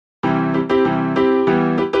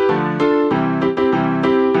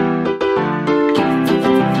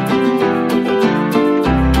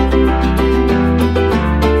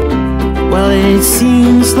It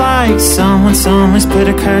seems like someone somewhere's put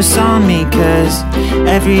a curse on me, 'cause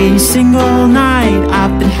every single night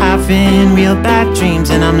I've been having real bad dreams,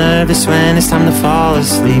 and I'm nervous when it's time to fall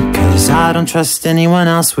asleep, 'cause I don't trust anyone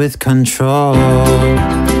else with control.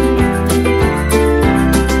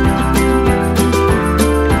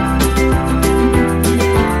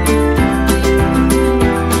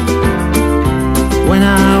 When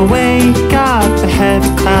I wake up, a heavy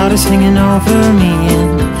cloud is hanging over me,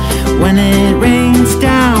 and when it rains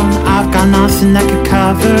down, I've got nothing that could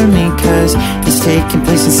cover me, 'cause it's taking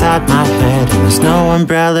place inside my head, and there's no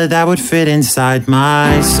umbrella that would fit inside my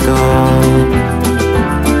skull.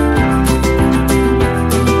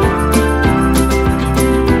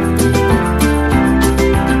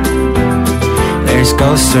 There's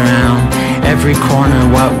ghosts around every corner.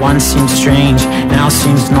 What once seemed strange now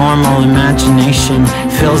seems normal. Imagination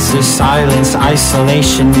fills the silence.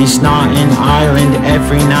 Isolation is not an island.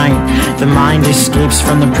 Every night the mind escapes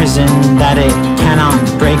from the prison that it cannot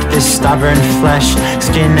break. This stubborn flesh,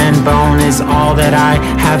 skin and bone is all that I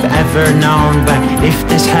have ever known. But if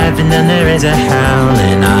there's heaven, then there is a hell,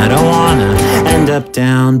 and I don't wanna end up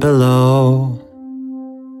down below.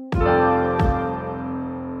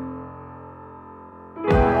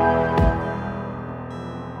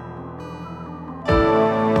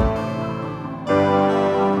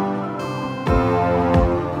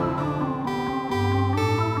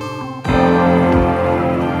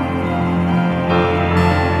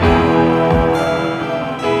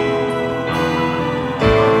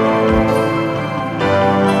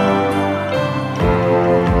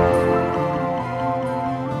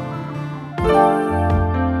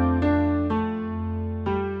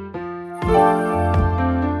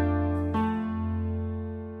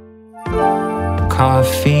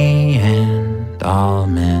 Coffee and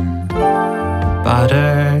almond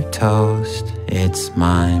butter toast, it's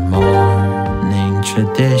my morning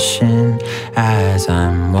tradition as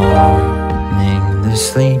I'm mourning the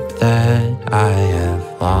sleep that I have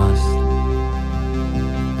lost.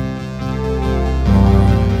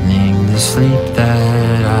 Mourning the sleep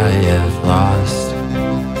that I have lost.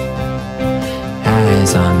 As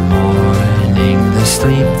I'm mourning the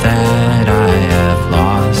sleep that I have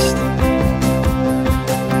lost.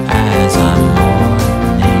 As I'm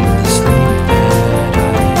mourning the sleep that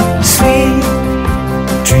I have. Sweet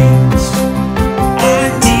dreams are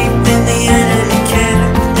deep in the enemy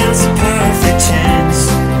camp. There's a perfect chance.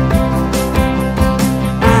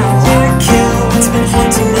 I kill what's been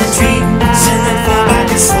haunting my dreams and then fall back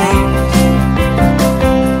asleep.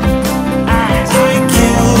 I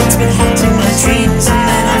kill what's been haunting my dreams and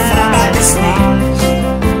then I fall back asleep.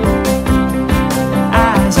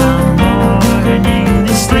 As I'm mourning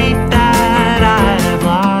the sleep that I have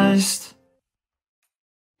lost.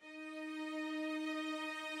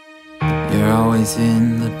 You're always in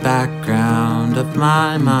the background of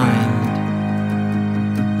my mind.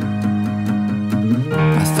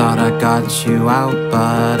 I thought I got you out,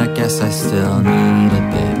 but I guess I still need a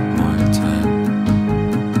bit more time.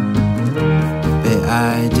 But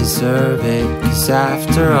I deserve it, 'cause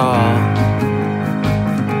after all,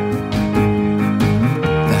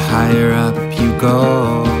 the higher up you go,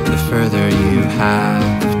 the further you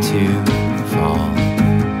have to fall.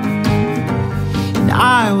 And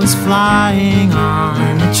I was flying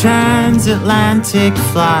on a transatlantic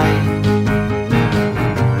flight.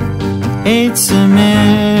 It's a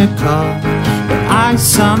miracle that I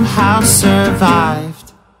somehow survived.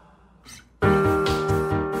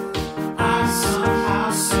 I somehow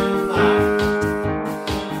survived.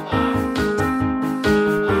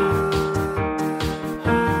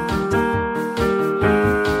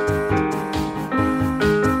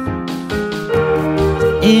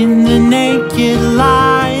 In the naked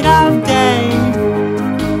light of day,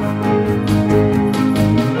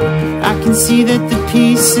 I can see that the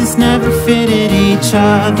pieces never fitted each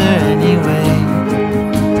other anyway.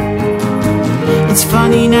 It's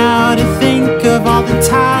funny now to think of all the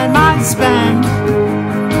time I spent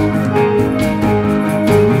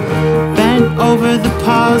bent over the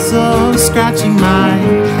puzzle, scratching my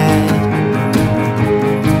head.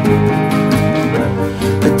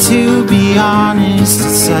 But to be honest,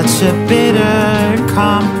 it's such a bitter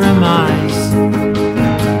compromise,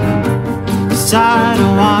 'cause I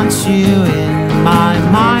don't want you in my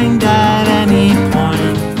mind at any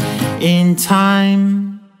point in time.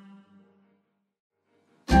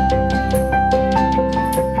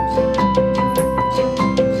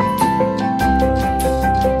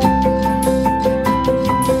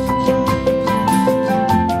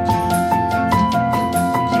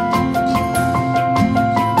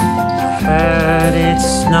 Heard it's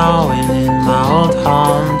snowing in my old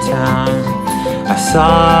hometown. I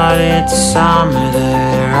thought it's summer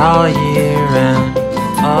there all year round.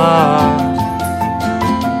 Oh,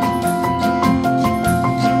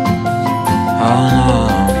 oh no.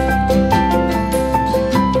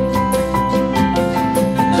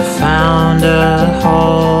 And I found a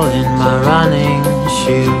hole in my running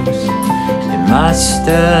shoes. It must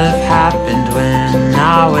have happened when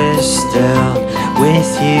I was still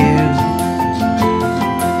with you.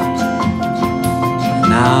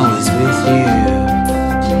 When I was with you.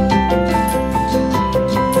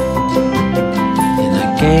 And I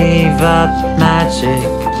gave up magic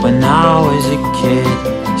when I was a kid,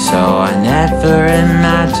 so I never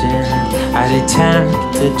imagined I'd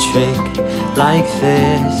attempt a trick like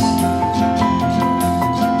this.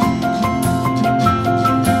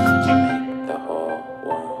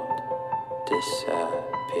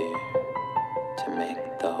 Disappear, to make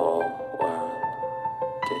the whole world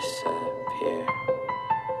disappear,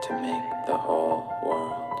 to make the whole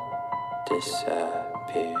world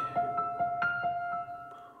disappear.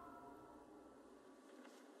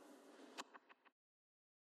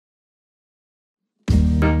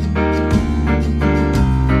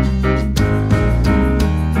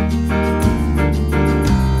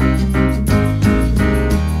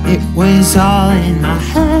 It was all in my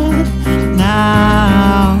head.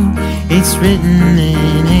 Now it's written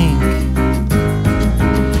in ink.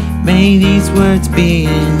 May these words be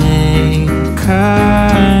an anchor.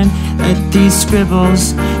 Let these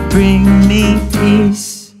scribbles bring me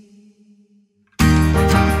peace.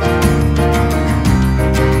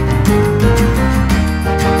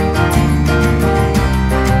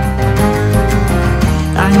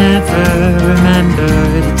 I never remember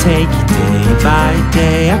to take it day by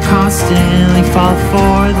day. I constantly fall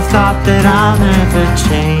for the thought that I'll never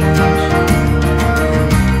change.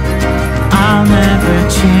 I'll never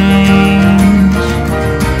change.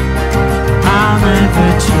 I'll never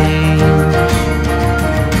change.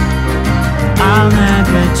 I'll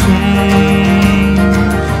never change.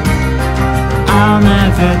 I'll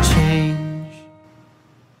never change.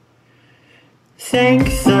 Thank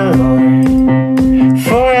the Lord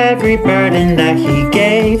for every burden that He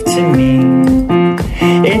gave to me.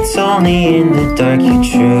 It's only in the dark you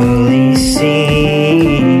truly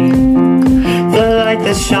see the light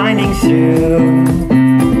that's shining through.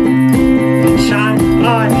 Shine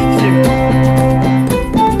on through.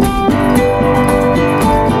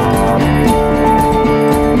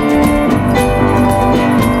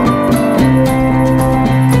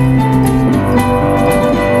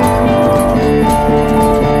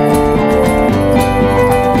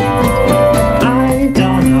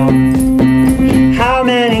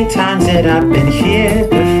 I've been here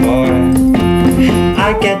before.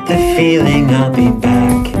 I get the feeling I'll be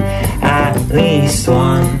back at least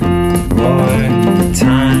one more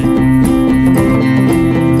time.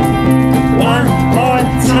 One more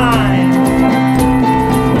time.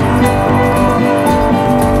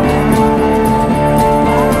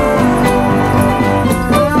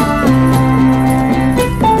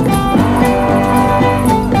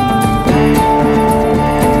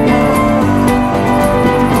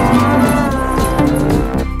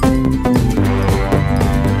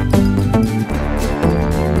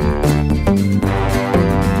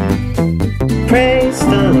 Praise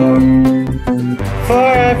the Lord for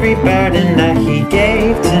every burden that He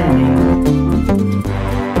gave to me.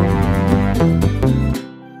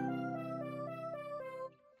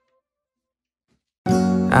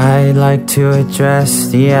 I'd like to address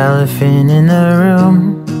the elephant in the room.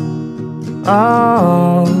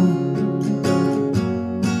 Oh,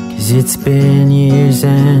 'cause it's been years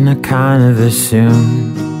and I kind of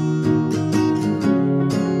assumed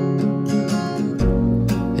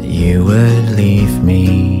you would leave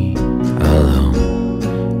me alone.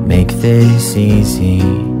 Make this easy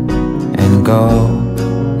and go.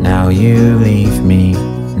 Now you leave me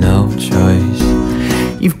no choice.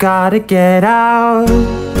 You've gotta get out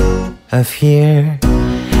of here,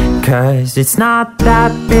 'cause it's not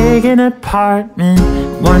that big an apartment.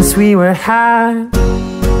 Once we were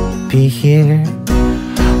happy here,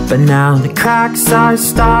 but now the cracks are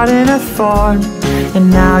starting to form.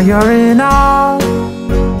 And now you're in all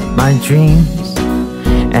my dreams,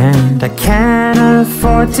 and I can't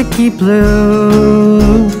afford to keep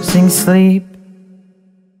losing sleep.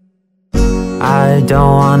 I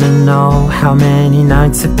don't wanna know how many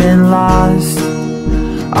nights have been lost,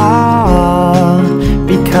 all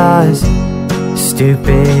because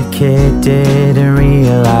stupid kid didn't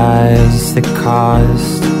realize the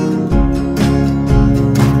cost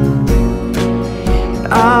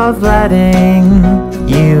of letting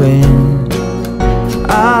you in,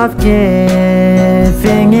 of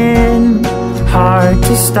giving in hard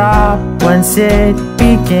to stop once it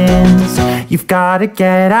begins. You've gotta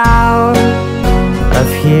get out of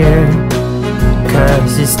here,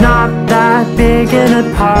 'cause it's not that big an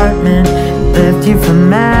apartment. Lived here for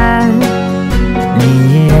many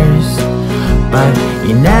years, but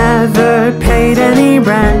you never paid any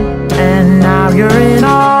rent, and now you're in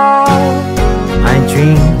all my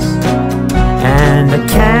dreams, and I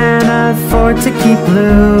can't afford to keep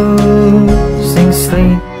losing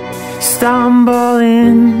sleep. Stumble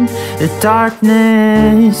in the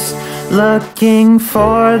darkness, looking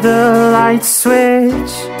for the light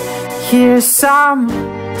switch. Hear some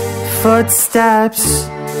footsteps,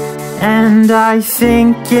 and I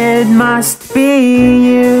think it must be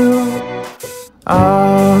you.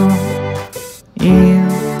 Oh, you.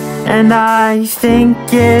 And I think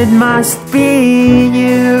it must be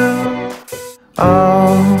you.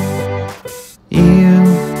 Oh, you.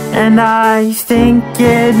 And I think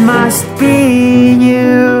it must be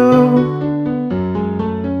you.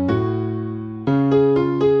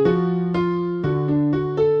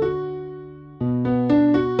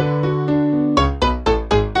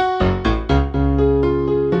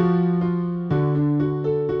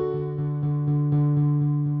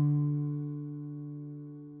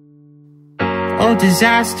 Oh,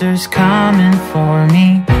 disaster's coming for me,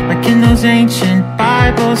 like in those ancient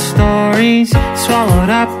Bible stories.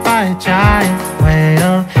 Swallowed up by a giant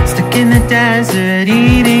whale, stuck in the desert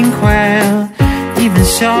eating quail. Even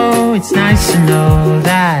so, it's nice to know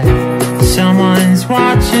that someone's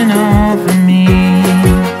watching over me.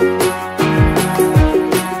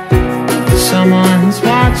 Someone's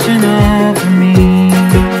watching over me.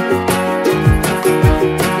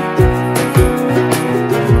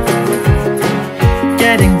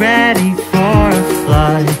 Getting ready for a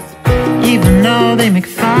flood, even though they make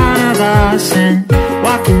fun of us, and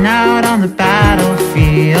walking out on the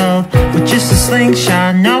battlefield with just a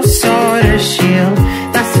slingshot, no sword or shield.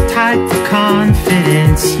 That's the type of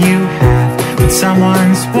confidence you have when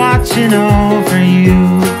someone's watching over you.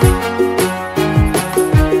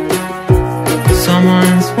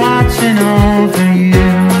 Someone's watching over you.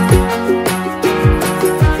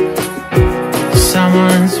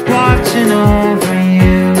 Someone's watching over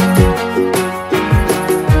you.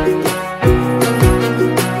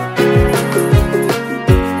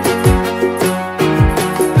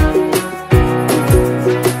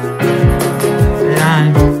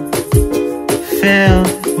 I'm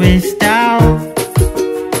filled with doubt,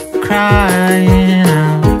 crying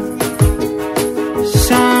out,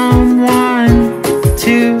 someone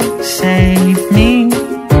to save me.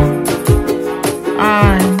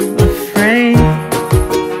 I'm afraid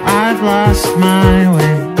I've lost my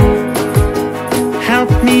way.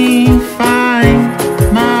 Help me find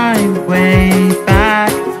my way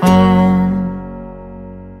back home.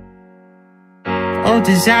 Oh,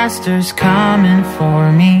 disaster's coming for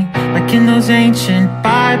me, like in those ancient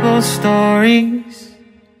Bible stories.